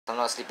I'm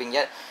not sleeping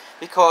yet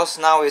because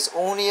now it's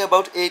only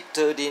about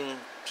 8:13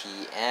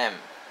 p.m.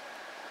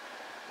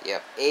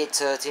 Yep,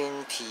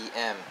 8:13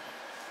 p.m.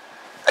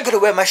 I gotta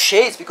wear my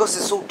shades because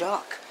it's so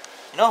dark.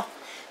 You know,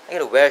 I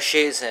gotta wear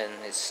shades and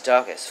it's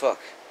dark as fuck.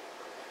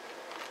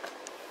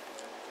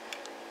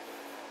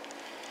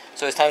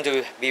 So it's time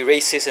to be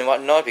racist and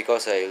whatnot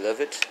because I love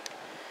it.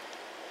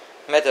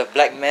 Met a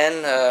black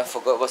man,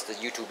 forgot what's the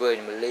YouTuber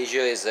in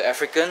Malaysia, is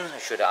African. I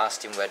should have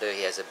asked him whether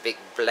he has a big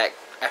black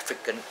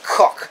African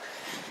cock.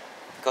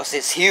 Because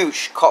it's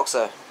huge. Cocks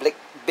are big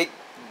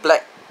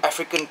black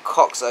African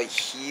cocks are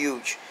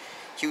huge.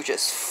 Huge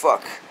as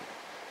fuck.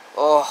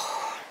 Oh.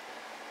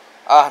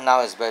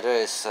 Now it's better.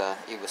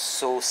 It was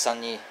so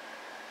sunny.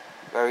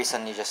 Very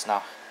sunny just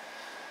now.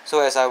 So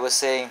as I was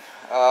saying,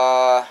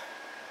 what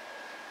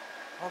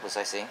was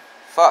I saying?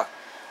 Fuck.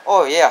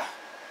 Oh yeah.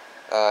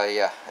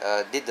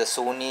 Did the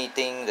Sony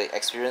thing, the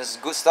experience,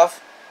 good stuff,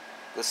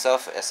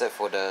 except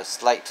for the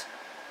slight,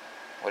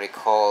 what they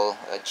call,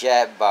 a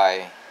jab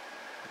by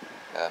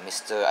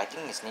Mr. I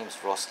think his name is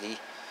Rosley,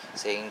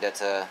 saying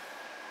that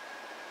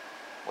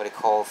what they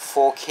call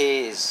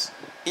 4K is,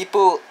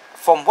 people,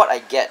 from what I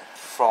get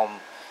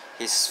from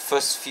his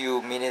first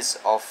few minutes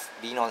of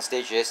being on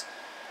stage, is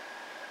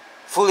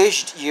full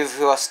HD. If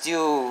you are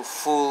still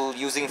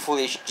using full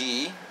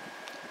HD,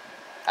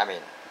 I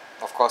mean,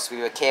 of course,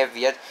 with a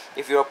caveat,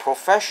 if you're a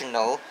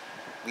professional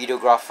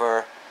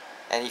videographer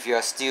and if you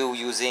are still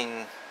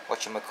using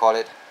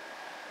whatchamacallit,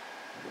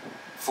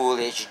 full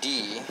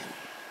HD,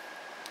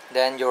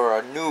 then you're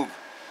a noob,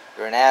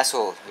 you're an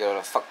asshole, you're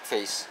a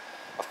fuckface.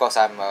 Of course,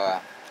 I'm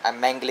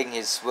mangling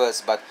his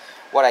words, but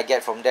what I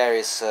get from there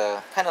is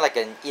kind of like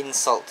an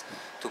insult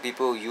to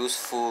people who use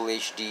full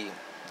HD.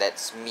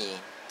 That's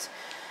me.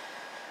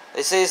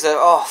 It says that,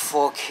 oh,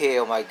 4K,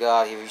 oh my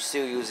god, if you're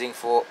still using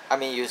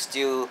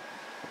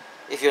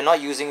if you're not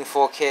using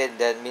 4K,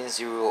 that means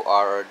you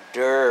are a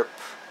derp.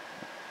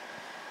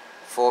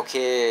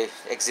 4K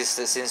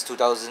existed since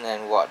 2000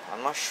 and what?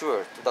 I'm not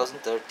sure.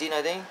 2013,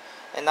 I think.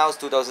 And now it's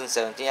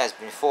 2017. It's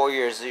been 4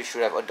 years. You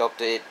should have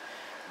adopted it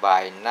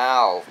by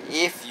now.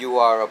 If you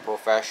are a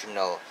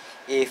professional.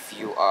 That's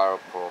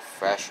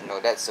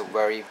a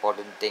very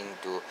important thing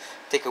to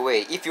take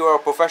away. If you are a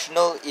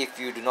professional, if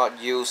you do not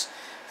use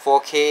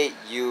 4K,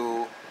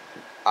 you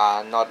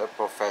are not a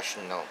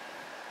professional.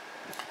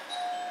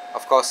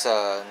 Of course,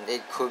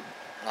 it could.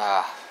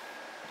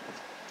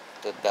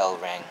 The bell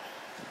rang.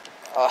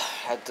 I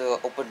had to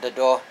open the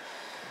door.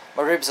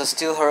 My ribs are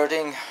still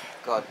hurting.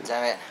 God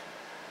damn it.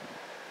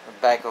 The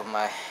back of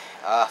my.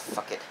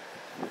 Fuck it.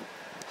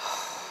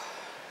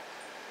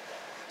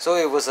 So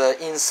it was an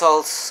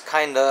insult,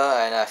 kinda,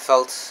 and I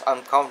felt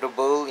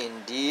uncomfortable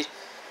indeed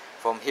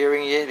from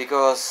hearing it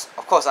because,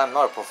 of course, I'm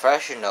not a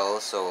professional,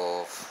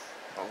 so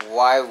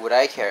why would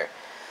I care?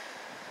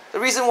 The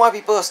reason why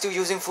people are still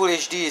using full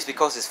HD is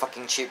because it's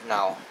fucking cheap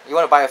now. You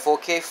want to buy a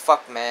 4K?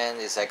 Fuck man,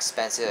 it's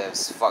expensive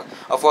as fuck.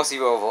 Of course,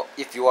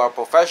 if you are a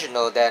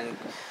professional, then,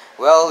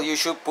 well, you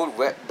should put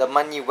the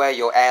money where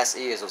your ass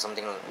is or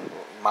something,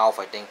 mouth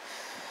I think.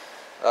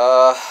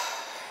 I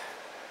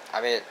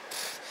mean,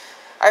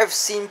 I've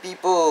seen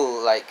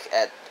people like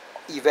at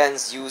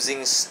events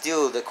using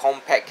still the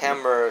compact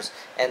cameras,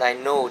 and I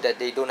know that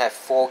they don't have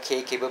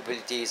 4K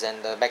capabilities,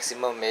 and the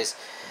maximum is,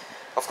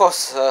 of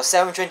course,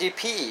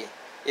 720p.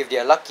 If they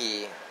are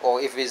lucky, or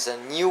if it's a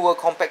newer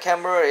compact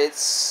camera,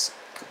 it's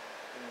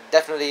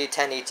definitely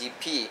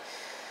 1080p.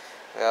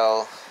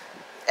 Well,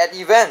 at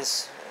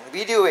events,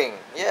 videoing,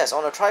 yes,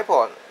 on a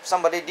tripod,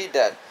 somebody did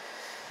that.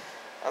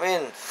 I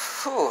mean,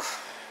 whew,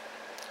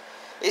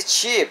 it's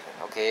cheap,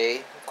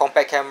 okay?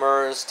 Compact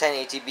cameras,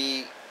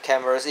 1080p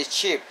cameras, it's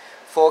cheap.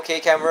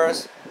 4K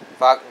cameras,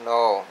 fuck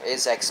no,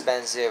 it's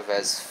expensive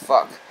as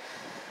fuck.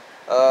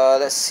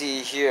 Let's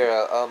see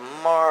here,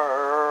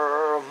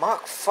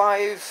 Mark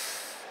 5.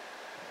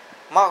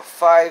 Mark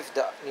 5,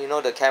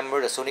 the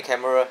camera, the Sony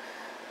camera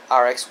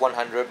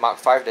RX100 Mark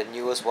 5, the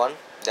newest one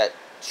that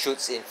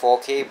shoots in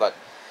 4K, but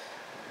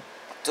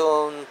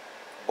don't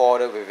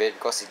bother with it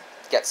because it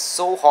gets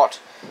so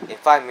hot. In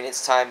 5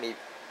 minutes time it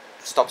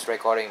stops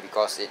recording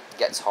because it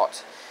gets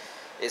hot.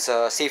 It's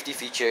a safety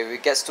feature. If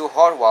it gets too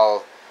hot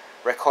while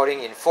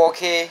recording in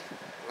 4K,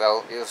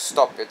 well, it'll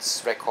stop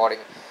its recording.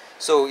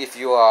 So if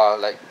you are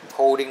like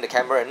holding the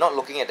camera and not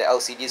looking at the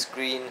LCD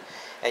screen,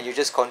 and you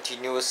just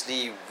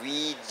continuously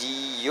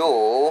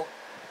video,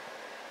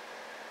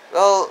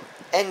 well,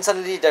 and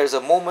suddenly there's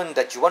a moment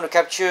that you want to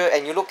capture,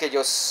 and you look at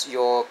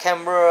your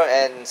camera,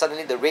 and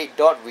suddenly the red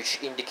dot which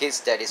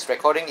indicates that it's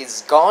recording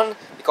is gone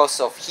because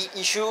of heat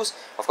issues.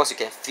 Of course, you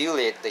can feel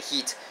it, the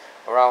heat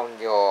around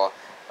your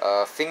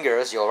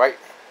fingers, your right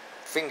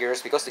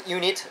fingers, because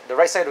the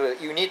right side of the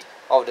unit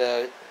of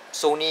the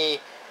Sony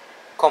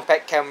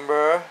compact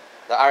camera,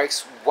 the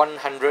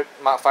RX100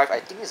 Mark 5,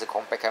 I think it's a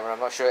compact camera, I'm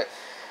not sure.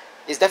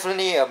 It's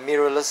definitely a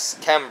mirrorless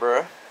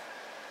camera.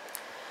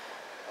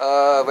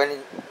 When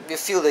you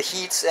feel the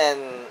heat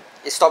and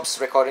it stops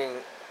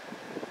recording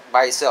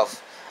by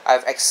itself.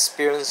 I've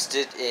experienced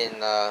it in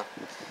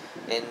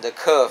the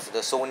Curve, the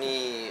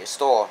Sony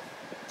store.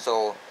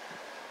 So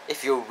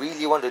if you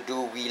really want to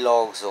do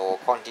vlogs or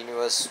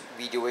continuous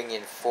videoing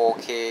in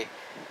 4K,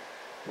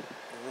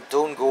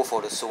 don't go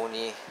for the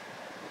Sony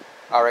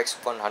RX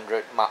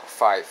 100 Mark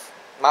 5.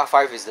 Mark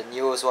 5 is the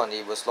newest one.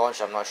 It was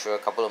launched, I'm not sure, a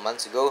couple of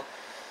months ago,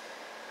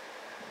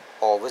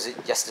 or was it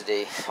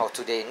yesterday or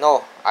today?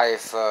 No,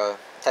 I've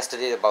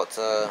tested it about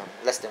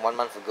less than 1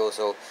 month ago,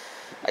 so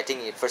I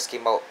think it first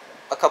came out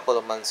a couple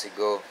of months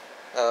ago.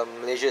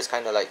 Malaysia is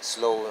kind of like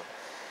slow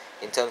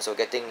in terms of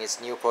getting its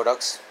new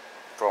products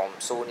from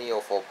Sony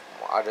or from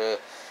other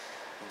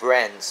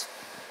brands.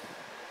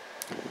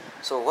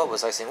 So what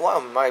was I saying? Why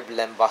am I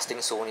lambasting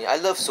Sony? I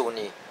love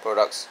Sony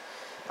products.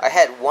 I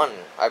had one.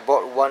 I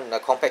bought one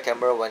compact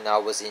camera when I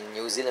was in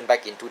New Zealand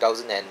back in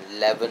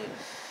 2011.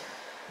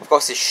 Of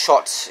course, it's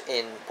shot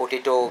in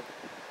potato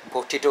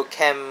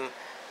cam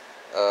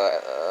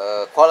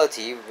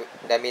quality.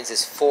 That means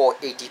it's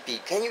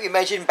 480p. Can you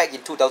imagine back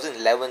in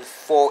 2011,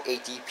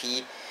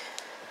 480p?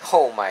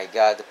 Oh my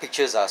god, the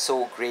pictures are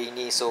so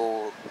grainy,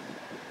 so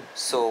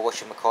what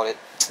should I call it?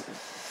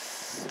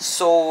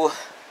 So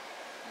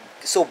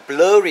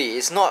blurry.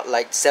 It's not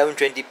like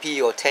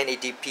 720p or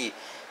 1080p.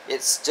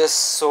 It's just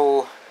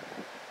so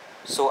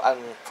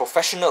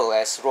unprofessional,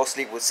 as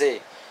Roslick would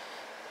say.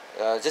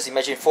 Just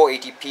imagine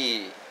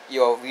 480p.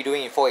 You're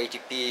redoing in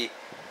 480p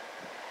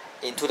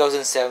in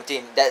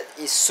 2017. That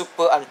is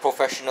super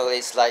unprofessional.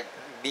 It's like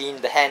being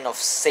the hand of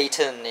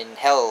Satan in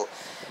hell.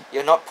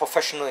 You're not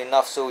professional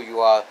enough, so you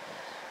are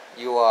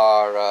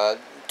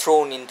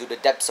thrown into the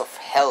depths of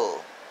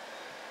hell.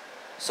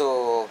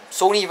 So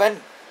Sony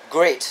event,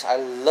 great. I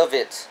love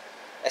it.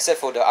 Except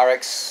for the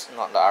RX,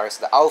 not the RX,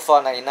 the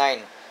Alpha 99.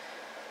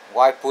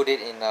 Why put it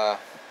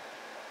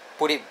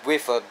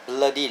with a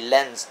bloody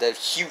lens, the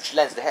huge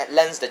lens, the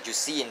lens that you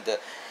see in the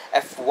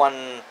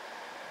F1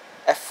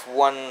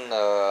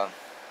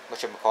 what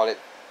should I call it,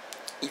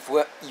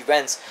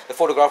 events. The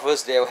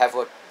photographers, they'll have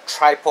a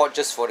tripod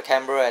just for the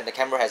camera, and the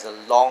camera has a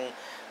long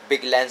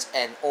big lens,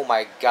 and oh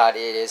my god,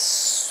 it is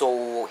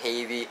so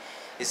heavy.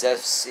 It's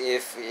as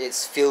if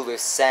it's filled with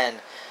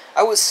sand.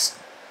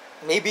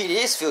 Maybe it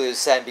is filled with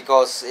sand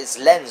because it's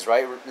lens,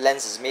 right?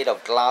 Lens is made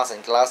of glass,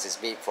 and glass is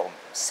made from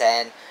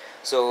sand,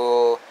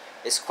 so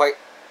it's quite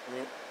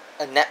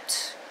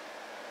inept.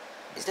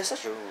 Is there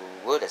such a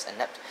word as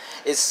inept?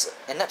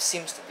 Inept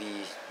seems to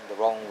be the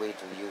wrong way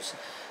to use.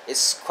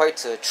 It's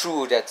quite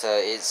true that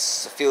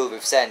it's filled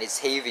with sand. It's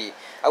heavy.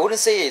 I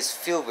wouldn't say it's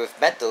filled with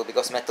metal,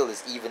 because metal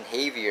is even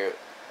heavier,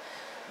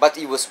 but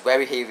it was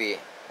very heavy.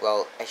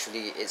 Well,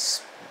 actually,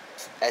 it's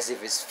as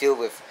if it's filled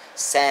with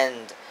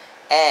sand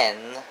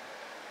and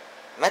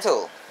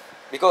metal,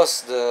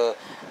 because the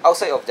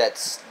outside of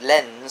that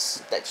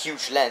lens, that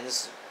huge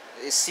lens,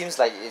 it seems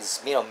like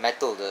it's made of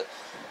metal.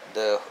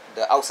 The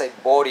outside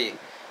body,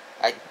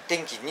 I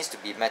think it needs to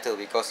be metal,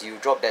 because you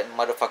drop that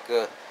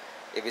motherfucker,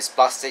 if it's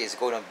plastic, it's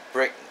going to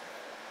break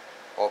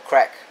or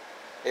crack.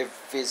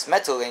 If it's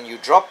metal and you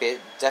drop it,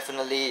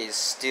 definitely it's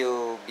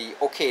still be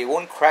okay. It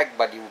won't crack,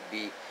 but it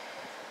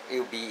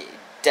will be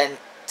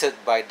dented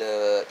by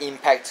the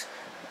impact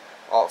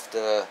of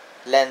the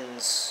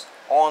lens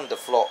on the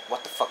floor.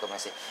 What the fuck am I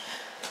saying?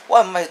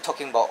 Why am I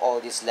talking about all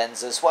these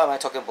lenses? Why am I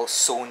talking about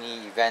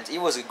Sony event? It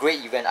was a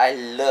great event. I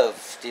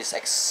love this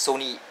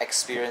Sony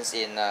experience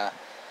in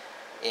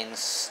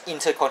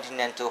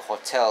Intercontinental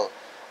Hotel.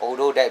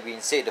 Although that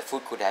being said, the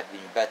food could have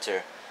been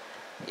better.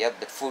 Yep,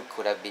 the food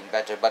could have been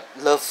better. But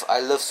I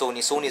love Sony.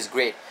 Sony is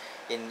great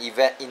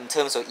in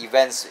terms of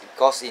events,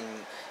 because in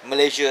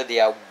Malaysia they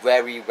are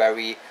very,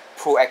 very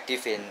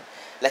proactive in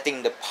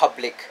letting the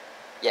public.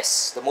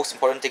 Yes, the most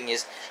important thing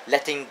is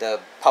letting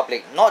the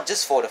public, not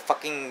just for the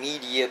fucking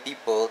media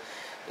people,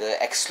 the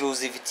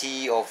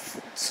exclusivity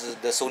of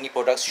the Sony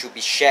products should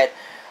be shared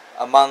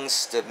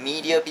amongst the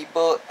media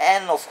people,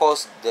 and of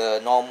course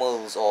the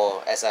normals,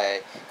 or as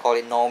I call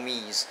it,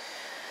 normies.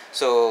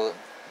 So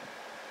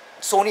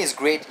Sony is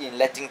great in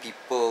letting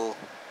people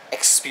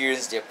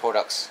experience their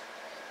products.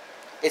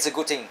 It's a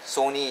good thing.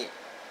 Sony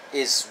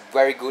is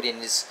very good in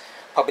its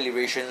public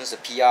relations, the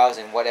PRs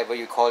and whatever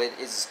you call it.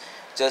 It's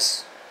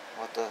just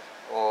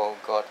oh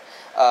god,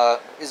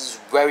 is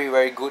very,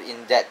 very good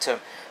in that term.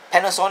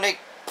 Panasonic,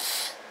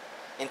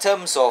 in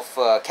terms of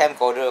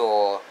camcorder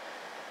or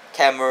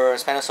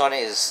cameras,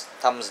 Panasonic is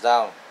thumbs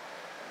down.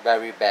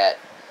 Very bad.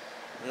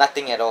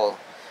 Nothing at all.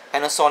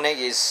 Panasonic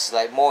is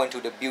like more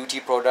into the beauty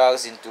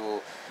products,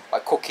 into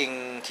like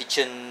cooking,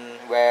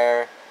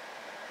 kitchenware,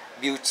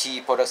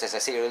 beauty products, as I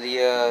said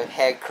earlier,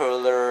 hair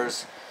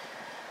curlers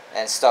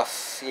and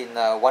stuff in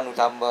One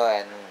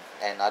Utama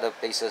and other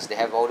places. They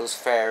have all those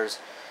fairs,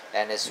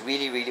 and it's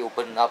really, really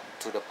opened up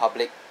to the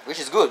public, which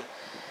is good.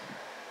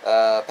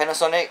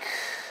 Panasonic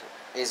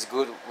is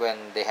good when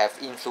they have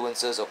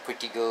influencers or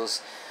pretty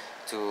girls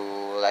to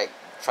like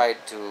try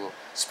to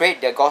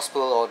spread their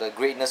gospel or the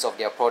greatness of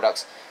their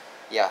products.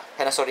 Yeah,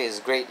 Panasonic is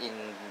great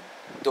in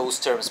those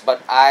terms.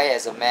 But I,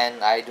 as a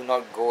man, I do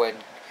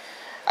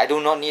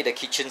not need a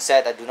kitchen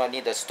set. I do not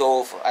need a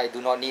stove. I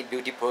do not need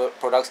beauty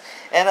products,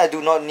 and I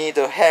do not need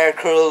a hair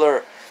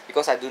curler,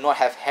 because I do not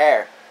have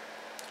hair.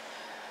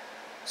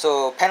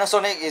 So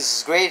Panasonic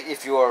is great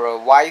if you are a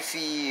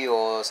wifey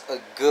or a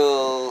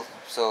girl.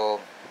 So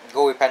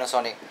go with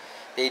Panasonic.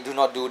 They do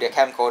not do their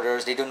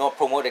camcorders. They do not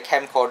promote the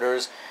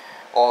camcorders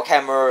or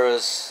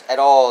cameras at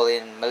all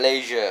in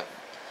Malaysia.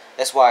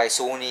 That's why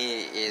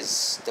Sony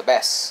is the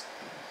best.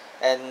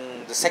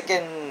 And the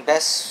second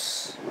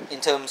best in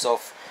terms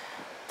of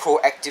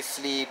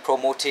proactively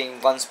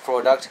promoting one's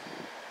product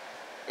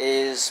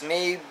is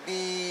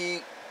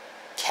maybe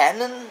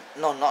Canon.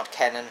 No, not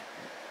Canon.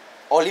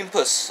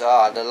 Olympus.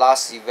 The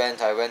last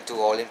event I went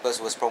to, Olympus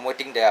was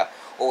promoting their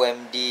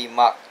OMD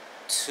Mark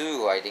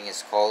II, I think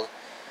it's called.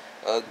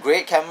 A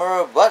great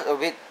camera, but a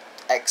bit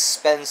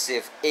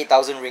expensive.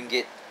 8,000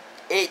 ringgit.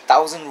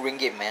 8,000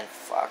 ringgit, man.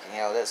 Fucking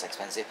hell, that's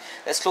expensive.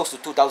 That's close to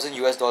 2,000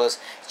 US dollars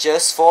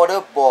just for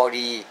the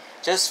body.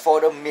 Just for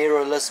the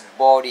mirrorless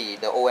body.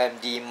 The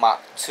OMD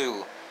Mark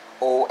II.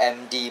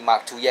 OMD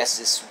Mark II. Yes,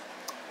 it's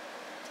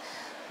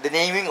the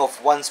naming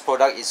of one's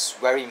product is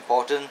very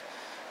important,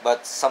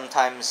 but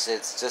sometimes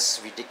it's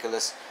just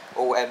ridiculous.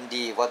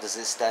 OMD, what does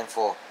it stand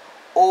for?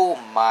 Oh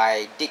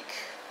my dick.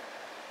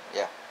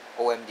 Yeah,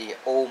 OMD,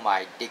 oh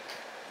my dick,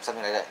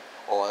 something like that,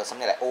 or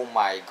something like oh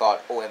my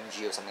god,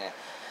 OMG, or something like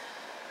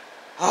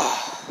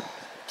that.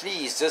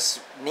 Please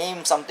just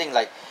name something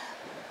like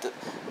the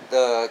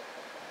the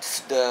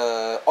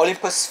the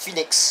Olympus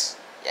Phoenix.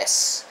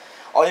 Yes,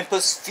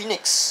 Olympus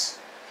Phoenix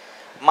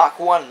Mark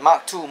 1,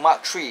 Mark 2,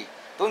 Mark 3.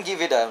 Don't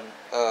give it a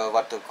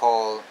what to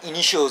call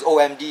initials,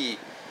 OMD,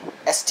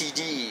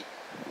 STD,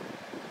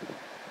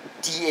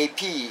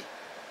 DAP,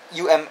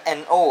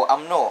 UMNO,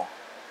 UMNO,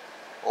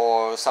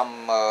 or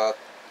some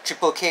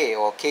Triple K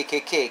or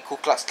KKK, Ku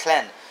Klux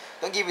Klan.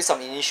 Don't give it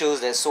some initials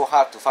that's so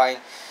hard to find.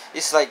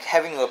 It's like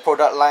having a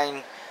product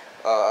line,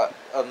 a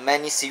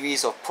many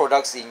series of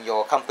products in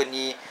your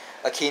company,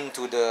 akin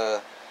to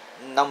the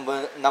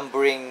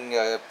numbering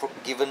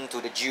given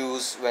to the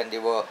Jews when they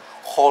were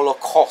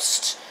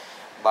holocaust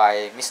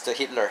by Mr.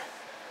 Hitler.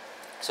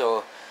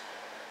 So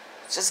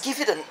just give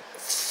it a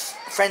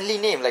friendly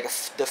name like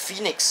the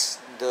Phoenix,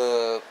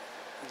 the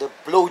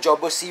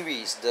Blowjobber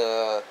series,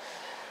 the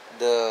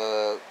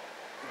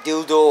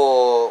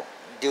dildo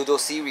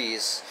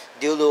series,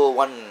 dildo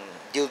 1,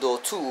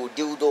 dildo 2,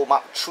 dildo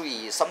Mark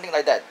 3, something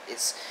like that.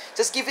 It's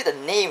just give it a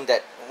name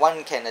that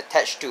one can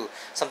attach to,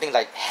 something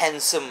like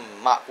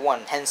handsome Mark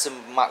 1,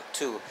 handsome Mark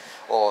 2,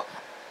 or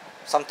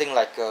something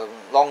like a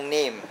long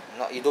name.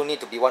 Not, you don't need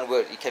to be one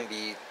word, it can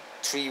be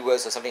 3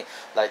 words or something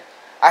like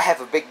I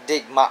have a big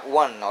dick Mark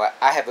 1, or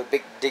I have a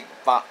big dick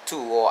Mark 2,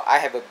 or I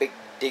have a big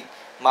dick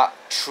Mark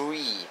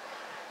 3.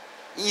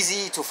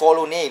 Easy to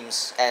follow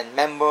names and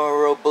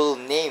memorable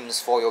names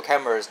for your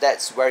cameras.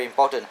 That's very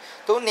important.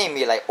 Don't name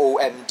me like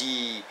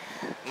OMD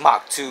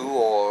Mark 2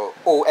 or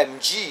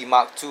OMG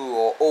Mark 2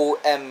 or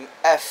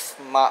OMF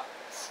Mark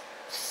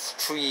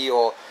 3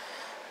 or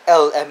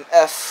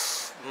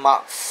LMF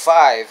Mark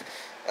 5.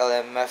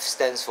 LMF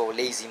stands for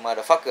lazy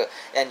motherfucker,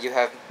 and you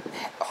have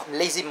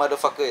lazy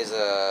motherfucker is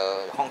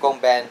a Hong Kong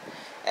band,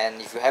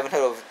 and if you haven't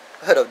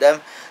heard of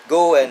them,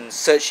 go and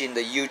search in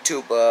the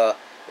YouTube.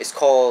 It's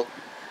called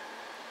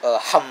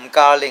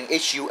Humkarling,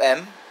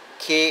 HUMKARLING,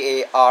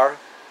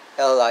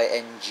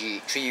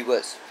 3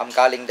 words.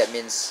 Humkarling, that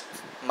means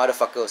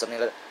motherfucker or something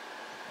like that.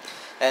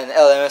 And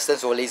LMF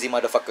stands for lazy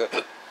motherfucker.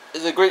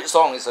 It's a great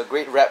song, it's a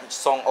great rap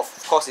song. Of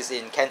course it's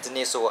in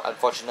Cantonese, so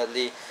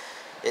unfortunately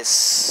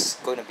it's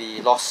going to be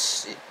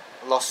lost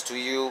to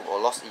you, or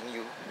lost in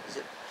you. Is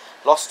it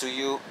lost to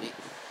you?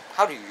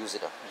 How do you use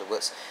it, the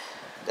words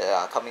that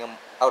are coming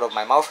out of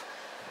my mouth?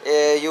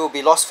 You'll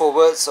be lost for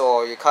words,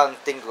 or you can't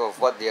think of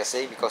what they are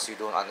saying because you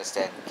don't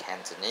understand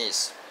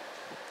Cantonese.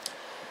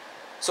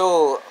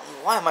 So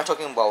why am I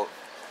talking about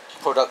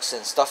products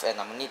and stuff,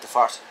 and I'm gonna need to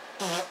fart?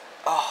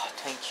 Oh,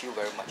 thank you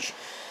very much.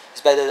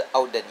 It's better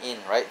out than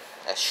in, right,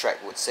 as Shrek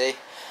would say.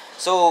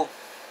 So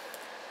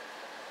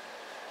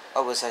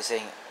what was I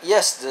saying?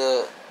 Yes,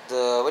 the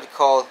what do you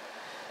call,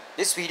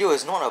 this video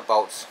is not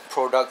about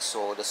products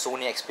or the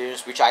Sony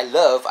experience, which I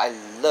love. I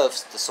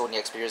love the Sony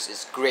experience.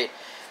 It's great.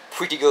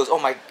 Pretty girls, oh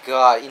my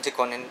god,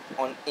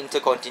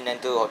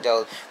 Intercontinental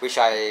Hotel, which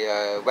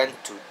I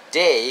went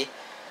today.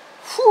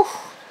 Whew,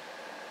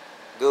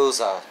 girls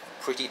are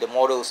pretty. The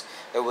models,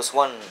 there was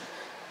one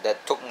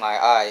that took my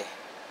eye.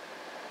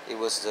 It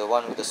was the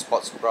one with the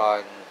sports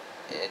bra,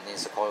 and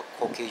it's called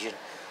Caucasian.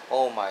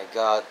 Oh my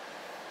god,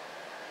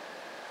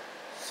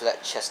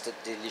 flat-chested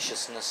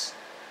deliciousness.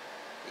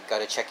 You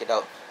gotta check it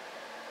out.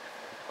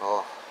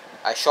 Oh,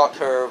 I shot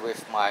her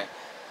with my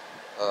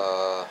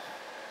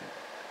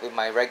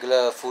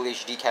regular full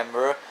HD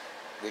camera,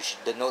 which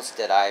denotes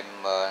that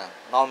I'm a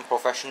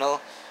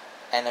non-professional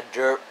and a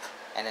derp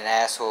and an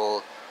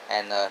asshole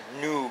and a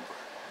noob.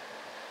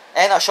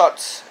 And I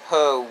shot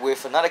her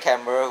with another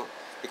camera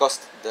because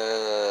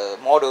the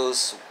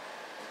models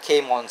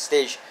came on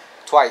stage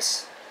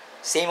twice.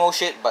 Same old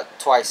shit, but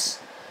twice.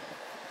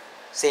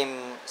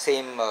 Same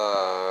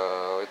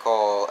we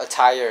call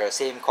attire,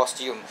 same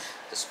costume.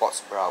 The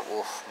sports bra,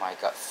 oh my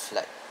god,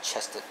 flat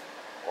chested.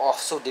 Oh,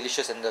 so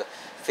delicious, and the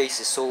face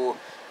is so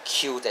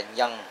cute and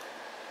young.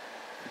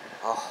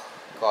 Oh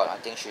God, I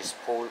think she's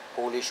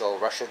Polish or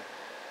Russian.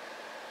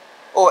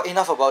 Oh,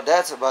 enough about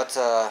that. But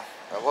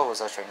what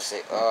was I trying to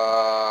say?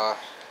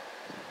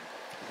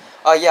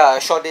 Yeah, I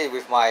shot it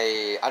with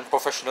my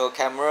unprofessional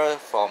camera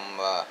from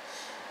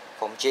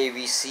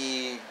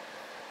JVC.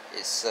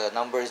 Its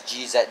number is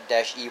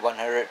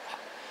GZ-E100.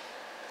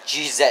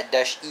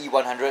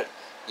 GZ-E100.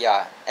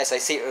 Yeah, as I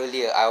said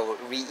earlier, I will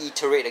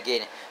reiterate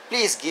again.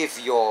 Please give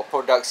your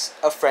products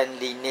a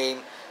friendly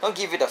name. Don't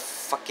give it a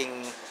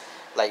fucking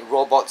like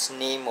robot's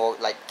name, or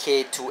like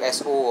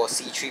K2SO or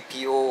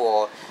C3PO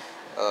or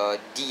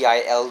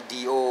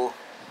DILDO.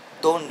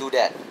 Don't do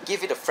that.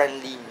 Give it a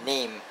friendly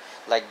name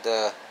like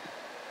the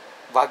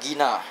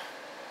Vagina.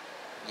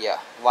 Yeah,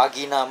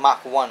 Vagina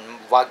Mark 1,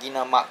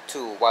 Vagina Mark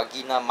 2,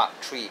 Vagina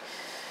Mark 3.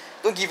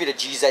 Don't give it a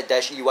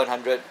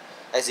GZ-E100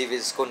 as if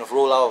it's going to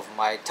roll out of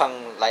my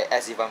tongue like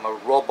as if I'm a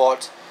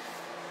robot.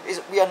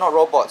 We are not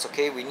robots,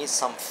 okay? We need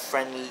some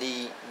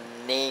friendly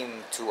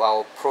name to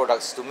our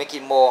products to make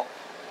it more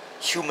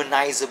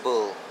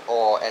humanizable,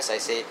 or as I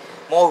say,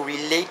 more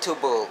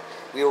relatable.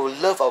 We will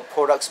love our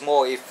products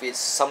more if it's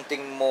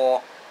something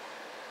more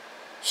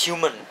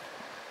human.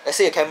 Let's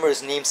say a camera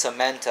is named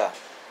Samantha.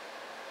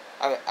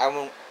 I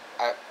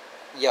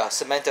yeah,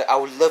 Samantha. I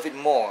would love it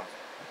more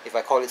if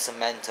I call it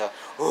Samantha.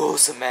 Oh,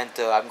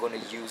 Samantha, I'm gonna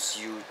use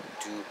you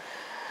to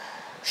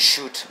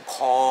shoot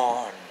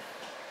porn.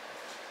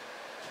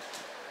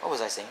 What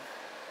was I saying?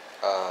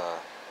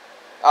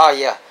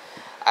 Yeah.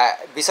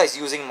 Besides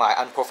using my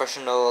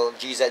unprofessional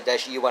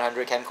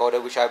GZ-E100 camcorder,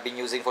 which I've been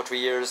using for 3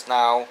 years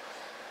now,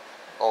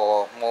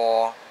 or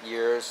more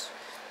years,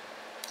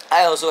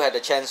 I also had the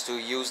chance to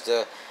use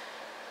the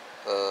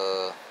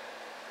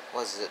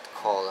what's it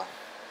called?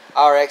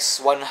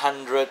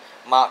 RX100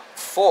 Mark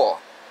IV.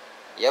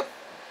 Yep,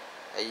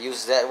 I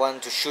used that one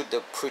to shoot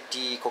the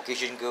pretty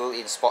Caucasian girl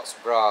in sports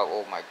bra.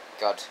 Oh my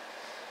god.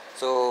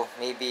 So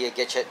maybe I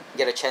get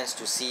a chance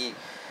to see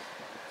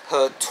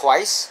her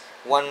twice.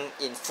 One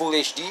in full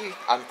HD,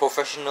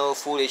 unprofessional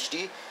full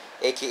HD,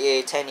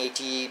 aka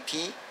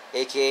 1080p,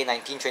 aka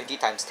 1920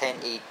 times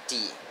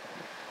 1080.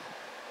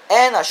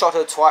 And I shot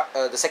her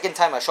the second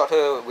time I shot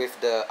her with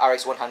the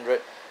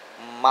RX100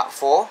 Mark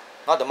IV,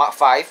 not the Mark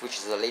V, which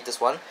is the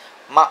latest one.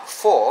 Mark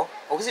IV, or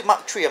was it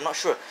Mark III? I'm not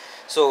sure.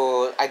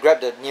 So I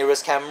grabbed the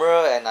nearest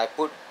camera and I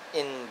put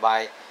in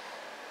my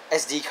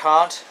SD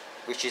card,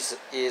 which is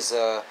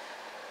a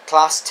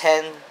class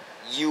 10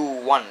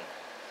 U1.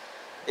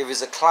 If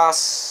it's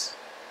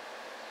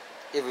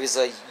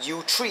a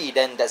U3,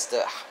 then that's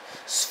the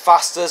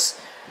fastest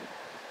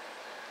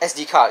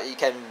SD card. You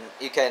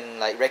can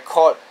like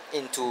record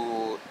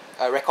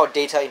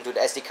data into the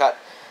SD card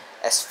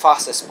as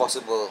fast as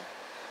possible.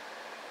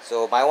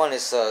 So my one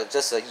is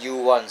just a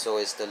U1, so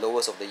it's the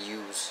lowest of the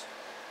U's.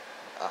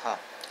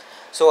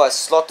 So I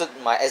slotted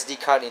my SD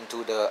card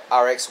into the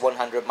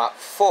RX100 Mark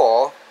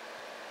IV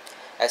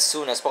as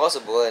soon as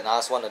possible and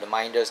asked one of the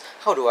minders,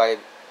 how do I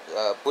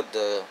put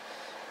the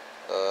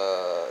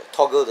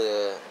toggle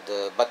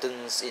the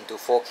buttons into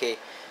 4K,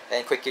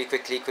 and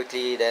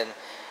quickly then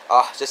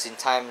just in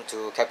time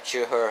to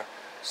capture her,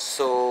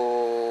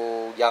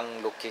 so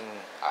young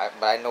looking.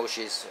 But I know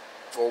she's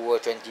over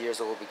 20 years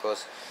old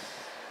because,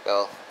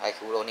 well, I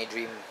could only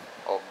dream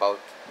about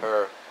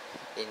her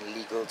in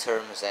legal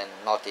terms and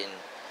not in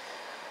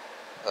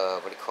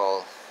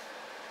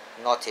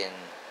not in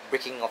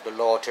breaking of the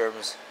law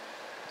terms.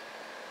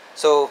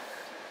 So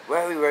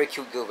very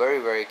cute girl,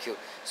 very cute.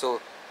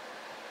 So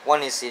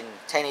one is in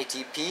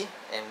 1080p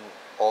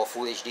or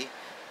full HD,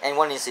 and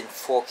one is in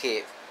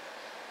 4K.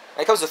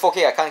 When it comes to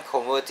 4K, I can't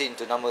convert it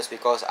into numbers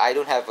because I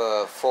don't have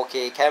a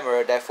 4K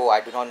camera, therefore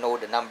I do not know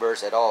the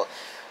numbers at all.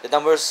 The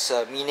numbers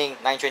meaning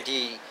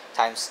 920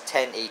 times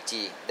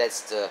 1080.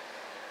 That's the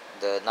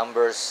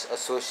numbers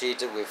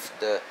associated with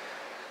the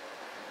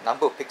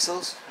number of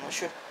pixels. I'm not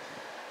sure.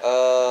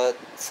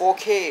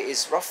 4K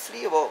is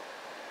roughly about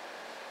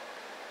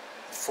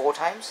 4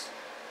 times,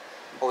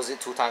 or is it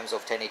 2 times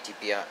of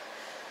 1080p? I'm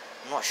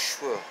not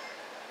sure.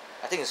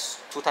 I think it's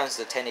 2 times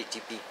the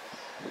 1080p.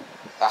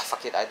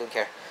 Fuck it, I don't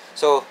care.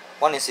 So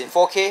one is in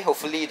 4K.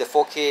 Hopefully the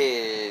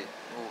 4K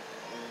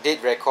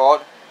did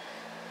record,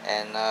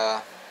 and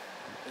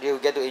you'll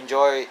get to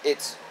enjoy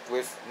it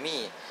with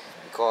me,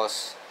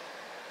 because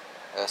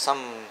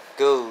some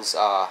girls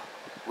are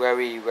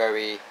very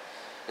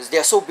they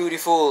are so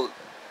beautiful.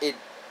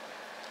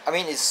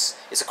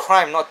 It's a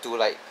crime not to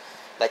like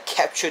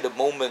capture the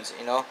moment,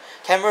 you know.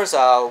 Cameras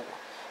are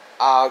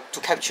to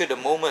capture the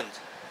moment,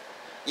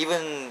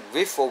 even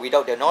with or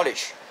without their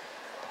knowledge.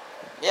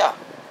 Yeah,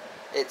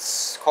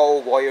 it's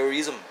called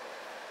voyeurism.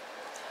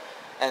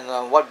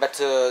 And what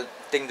better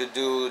thing to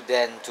do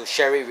than to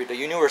share it with the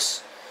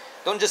universe?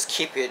 Don't just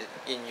keep it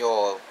in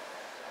your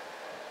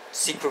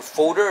secret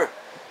folder.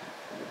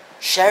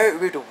 Share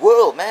it with the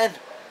world, man.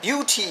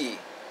 Beauty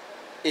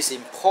is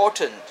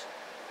important.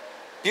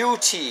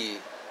 Beauty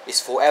is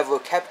forever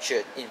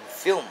captured in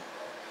film.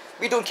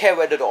 We don't care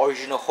whether the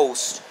original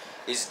host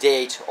is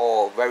dead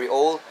or very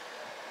old.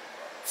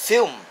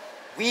 Film,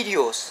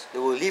 videos, they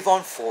will live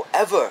on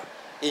forever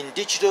in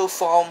digital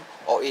form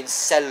or in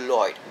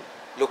celluloid.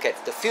 Look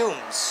at the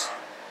films.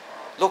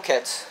 Look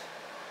at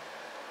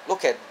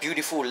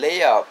beautiful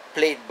Leia,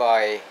 played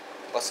by,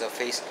 what's her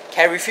face,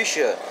 Carrie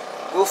Fisher,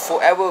 will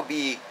forever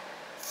be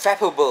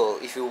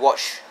fappable if you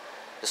watch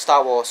the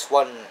Star Wars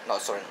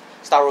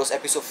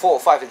Episode 4,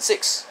 5 and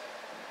 6.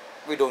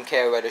 We don't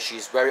care whether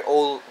she's very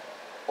old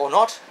or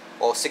not,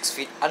 or 6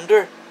 feet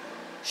under.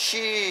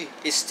 She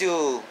is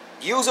still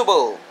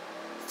usable,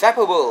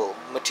 fappable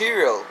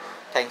material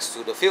thanks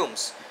to the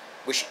films,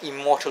 which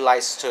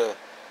immortalized her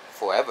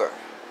forever.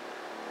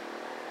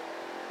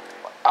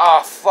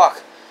 Ah,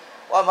 fuck.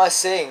 What am I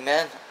saying,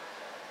 man?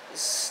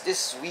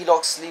 This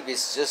vlog sleep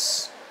is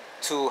just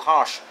too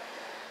harsh.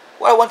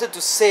 What I wanted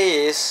to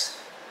say is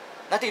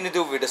nothing to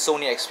do with the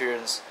Sony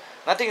experience,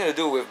 nothing to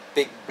do with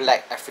big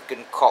black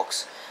African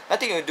cocks,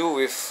 nothing to do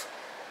with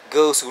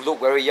girls who look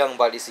very young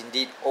but is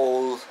indeed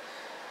old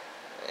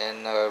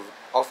and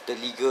of the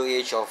legal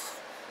age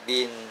of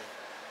being,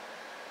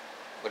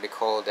 what they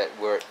call that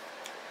word,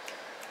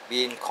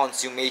 being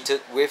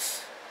consummated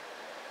with,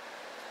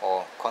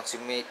 or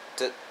consummate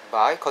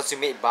by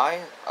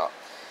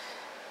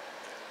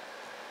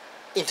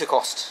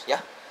intercourse.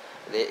 Yeah,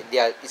 they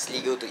are, it's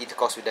legal to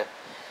intercourse with them.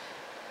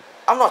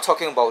 I'm not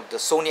talking about the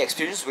Sony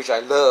experience, which I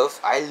love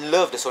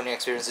the Sony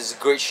experience. It's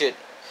great shit,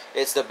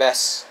 it's the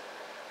best.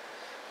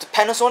 The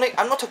Panasonic,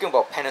 I'm not talking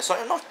about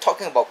Panasonic, I'm not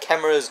talking about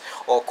cameras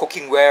or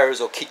cooking wares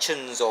or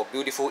kitchens or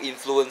beautiful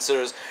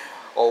influencers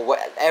or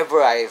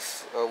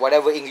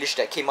whatever English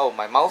that came out of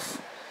my mouth.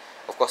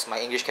 Of course my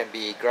English can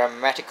be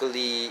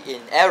grammatically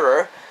in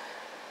error,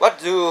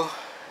 but do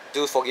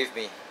forgive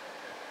me,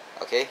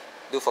 okay?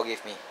 Do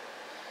forgive me.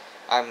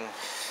 I'm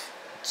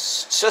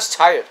just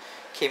tired.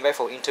 Came back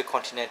from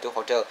Intercontinental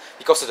Hotel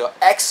because of the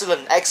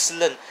excellent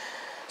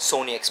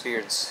Sony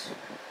experience.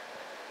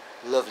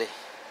 Lovely.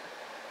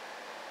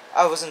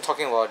 I wasn't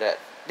talking about that.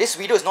 This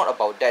video is not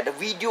about that.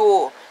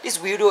 This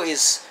video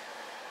is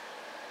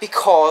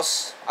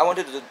because I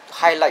wanted to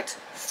highlight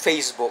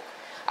Facebook.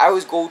 I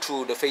always go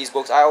through the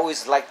Facebooks. I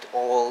always liked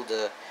all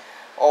the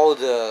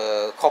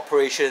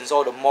corporations,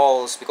 all the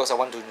malls, because I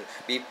want to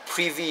be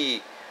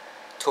privy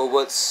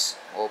towards,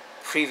 or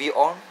privy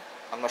on,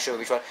 I'm not sure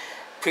which one,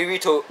 privy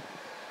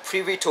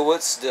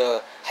towards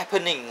the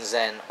happenings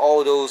and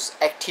all those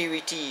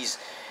activities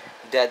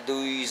that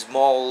these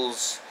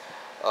malls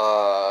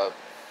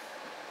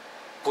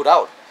put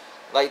out.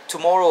 Like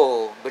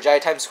tomorrow,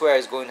 Berjaya Times Square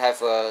is going to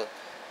have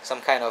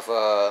some kind of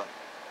what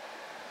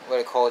do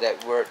you call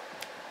that word?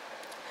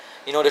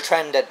 You know, the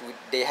trend that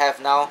they have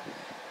now,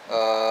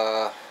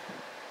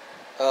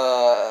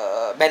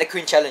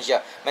 mannequin challenge.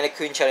 Yeah,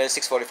 mannequin challenge,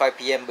 6:45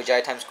 p.m.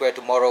 Berjaya Times Square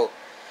tomorrow.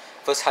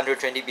 First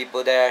 120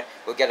 people there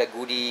will get a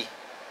goodie,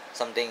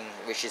 something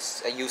which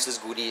is a useless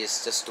goodie.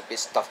 It's just stupid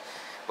stuff,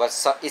 but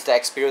it's the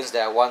experience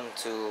that I want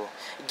to,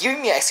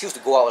 giving me an excuse to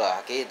go out lah.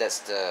 Okay, that's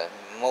the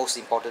most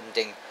important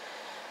thing.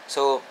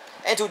 So,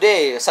 and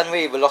today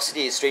Sunway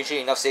Velocity,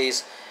 strangely enough,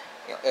 says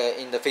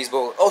in the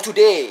Facebook, oh,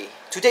 today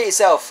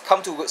itself,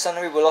 come to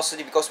Sunway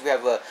Velocity because we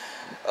have a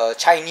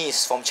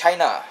Chinese from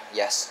China.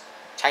 Yes,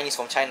 Chinese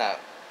from China.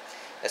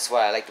 That's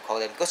why I like to call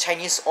them, because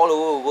Chinese all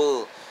over the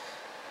world.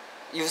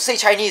 If you say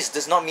Chinese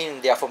does not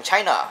mean they are from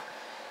China.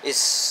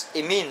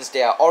 It means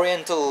they are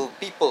Oriental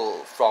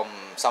people from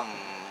some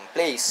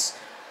place.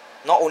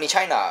 Not only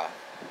China.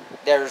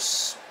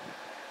 There's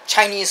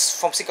Chinese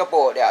from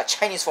Singapore. There are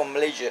Chinese from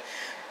Malaysia.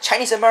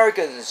 Chinese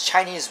Americans,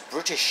 Chinese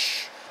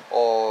British,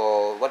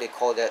 or what they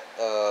call that,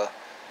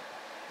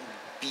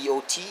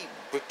 BOT,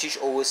 British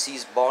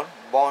Overseas Born,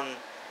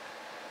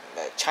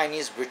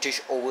 Chinese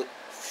British over,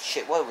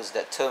 shit, what was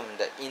that term,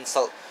 that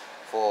insult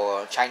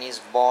for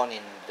Chinese born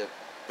in the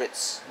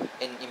Brits,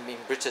 in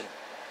Britain.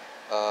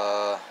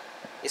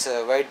 It's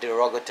a very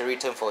derogatory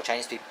term for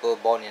Chinese people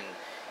born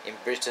in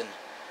Britain.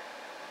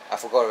 I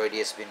forgot already,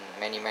 it's been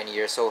many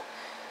years. So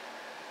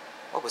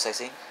what was I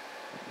saying?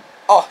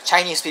 Oh,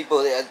 Chinese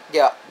people, they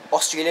are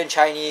Australian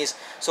Chinese,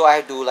 so I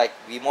have to like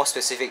be more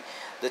specific.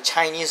 The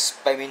Chinese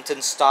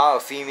badminton star, a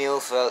female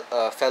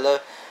fella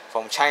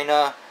from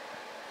China,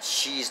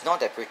 she's not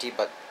that pretty,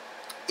 but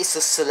it's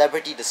a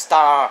celebrity, the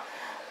star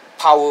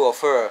power of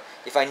her.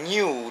 If I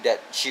knew that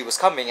she was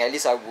coming, at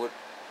least I would,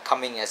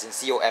 coming as in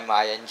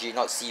COMING,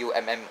 not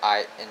CUMMING,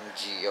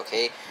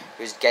 okay?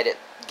 Just get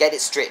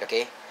it straight,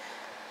 okay?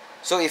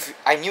 So if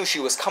I knew she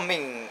was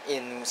coming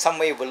in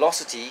Sunway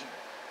Velocity,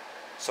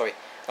 sorry,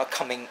 not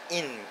coming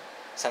in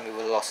Sunway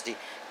Velocity,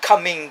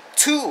 coming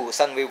to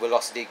Sunway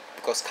Velocity,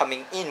 because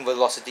coming in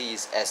Velocity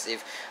is as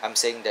if I'm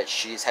saying that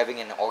she's having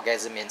an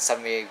orgasm in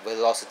Sunway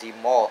Velocity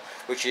Mall,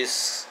 which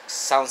is,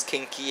 sounds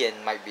kinky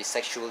and might be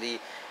sexually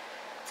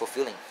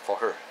fulfilling for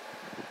her.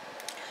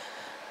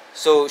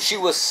 So she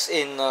was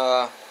in,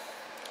 of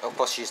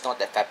course she's not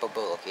that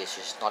fappable, okay,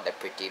 she's not that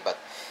pretty, but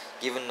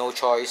given no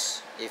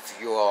choice, if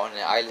you are on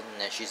an island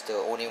and she's the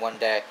only one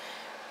there,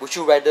 would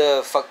you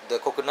rather fuck the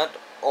coconut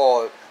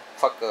or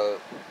fuck a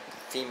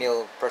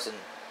female person?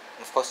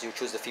 Of course you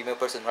choose the female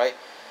person, right?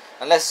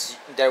 Unless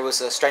there was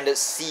a stranded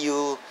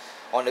seal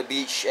on the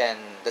beach and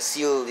the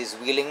seal is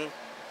willing,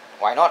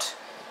 why not?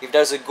 If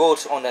there's a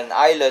goat on an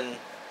island,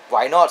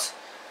 why not?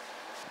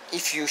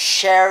 If you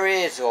share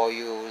it or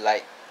you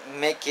like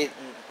make it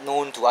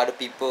known to other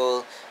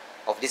people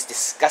of this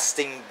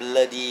disgusting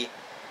bloody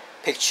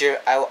picture,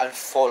 I will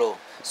unfollow.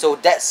 So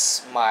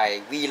that's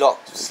my vlog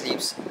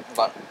sleeps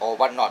but or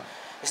whatnot.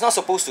 It's not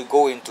supposed to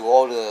go into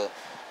all the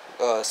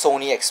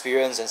Sony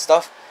experience and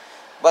stuff,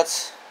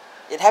 but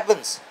it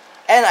happens.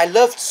 And I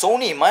love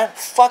Sony, man.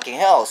 Fucking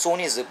hell,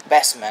 Sony is the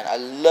best, man. I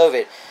love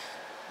it.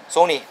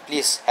 Sony,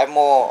 please have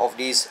more of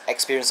these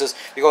experiences,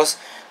 because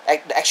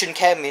the action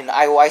cam in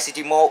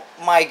IOI Mall,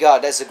 my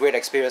god, that's a great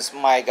experience.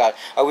 My god,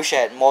 I wish I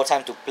had more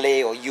time to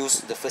play or use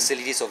the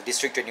facilities of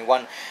District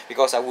 21,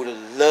 because I would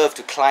love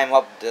to climb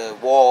up the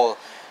wall,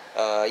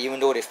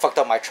 even though they fucked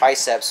up my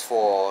triceps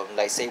for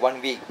like say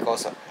 1 week,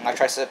 because my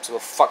triceps were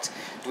fucked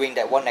doing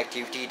that one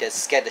activity that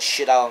scared the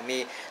shit out of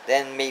me,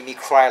 then made me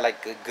cry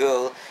like a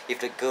girl if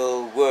the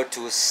girl were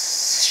to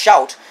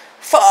shout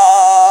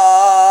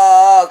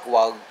fuck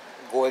while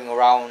going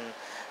around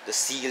the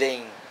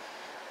ceiling.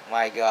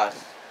 My god.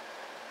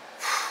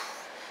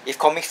 If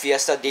Comic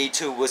Fiesta Day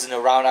 2 wasn't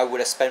around, I would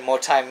have spent more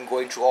time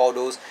going through all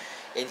those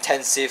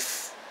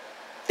intensive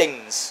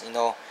things, you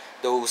know,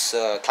 those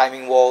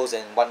climbing walls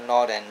and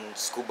whatnot, and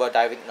scuba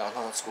diving, no,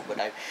 not scuba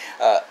diving,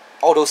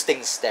 all those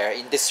things there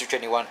in District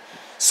 21.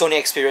 Sony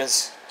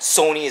experience.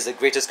 Sony is the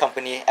greatest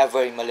company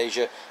ever in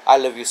Malaysia. I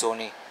love you,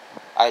 Sony.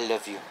 I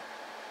love you.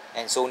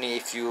 And Sony,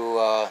 if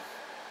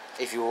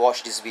you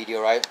watch this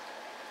video, right,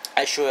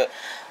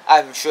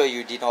 I'm sure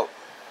you did not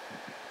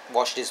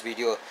watch this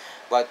video,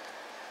 but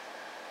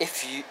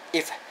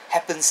if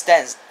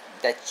happenstance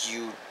that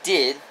you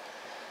did,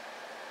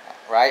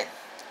 right,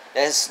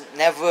 there's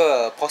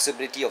never a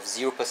possibility of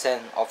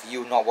 0% of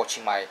you not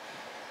watching my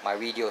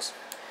videos.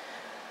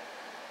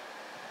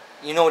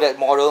 You know that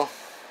model,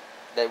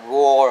 that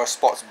raw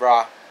sports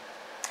bra,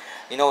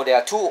 you know, there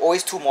are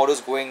always two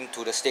models going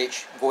on the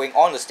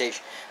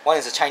stage. One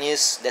is a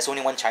Chinese. There's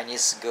only one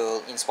Chinese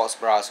girl in sports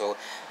bra, so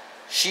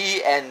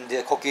she and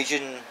the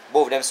Caucasian,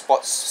 both of them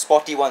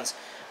sporty ones.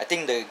 I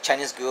think the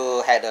Chinese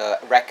girl had a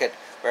racket,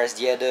 whereas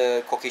the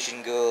other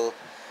Caucasian girl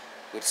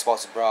with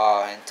sports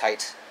bra and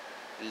tight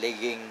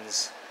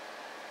leggings.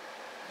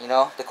 You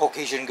know, the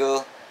Caucasian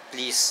girl,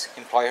 please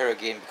employ her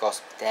again,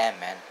 because damn,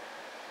 man,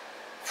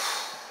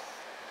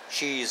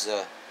 she's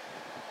what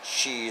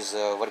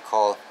do you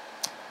call,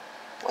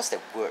 what's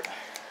that word?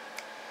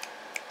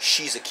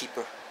 She's a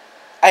keeper.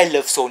 I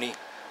love Sony.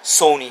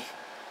 Sony,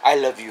 I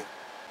love you.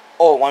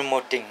 Oh, one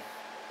more thing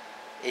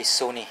is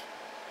Sony.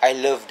 I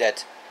love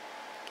that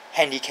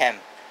Handycam,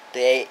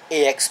 the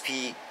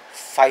AXP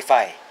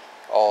 55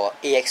 or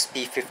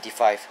AXP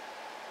 55.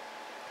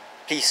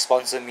 Please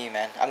sponsor me,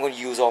 man. I'm going to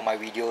use all my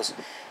videos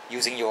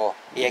using your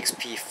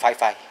AXP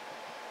 55.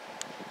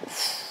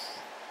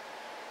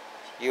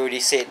 You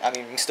already said, I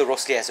mean, Mr.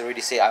 Rosley has already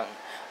said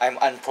I'm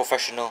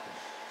unprofessional.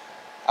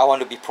 I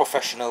want to be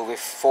professional with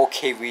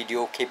 4K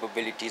video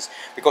capabilities,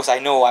 because I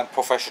know I'm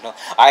professional.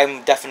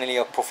 I'm definitely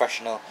a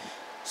professional.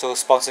 So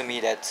sponsor me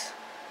that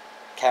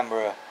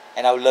camera,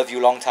 and I'll love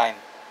you long time.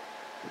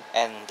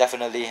 And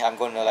definitely I'm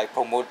gonna like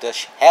promote the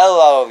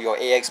hell out of your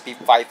AXP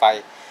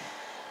 55.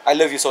 I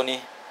love you,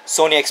 Sony.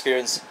 Sony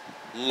experience.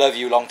 Love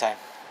you long time.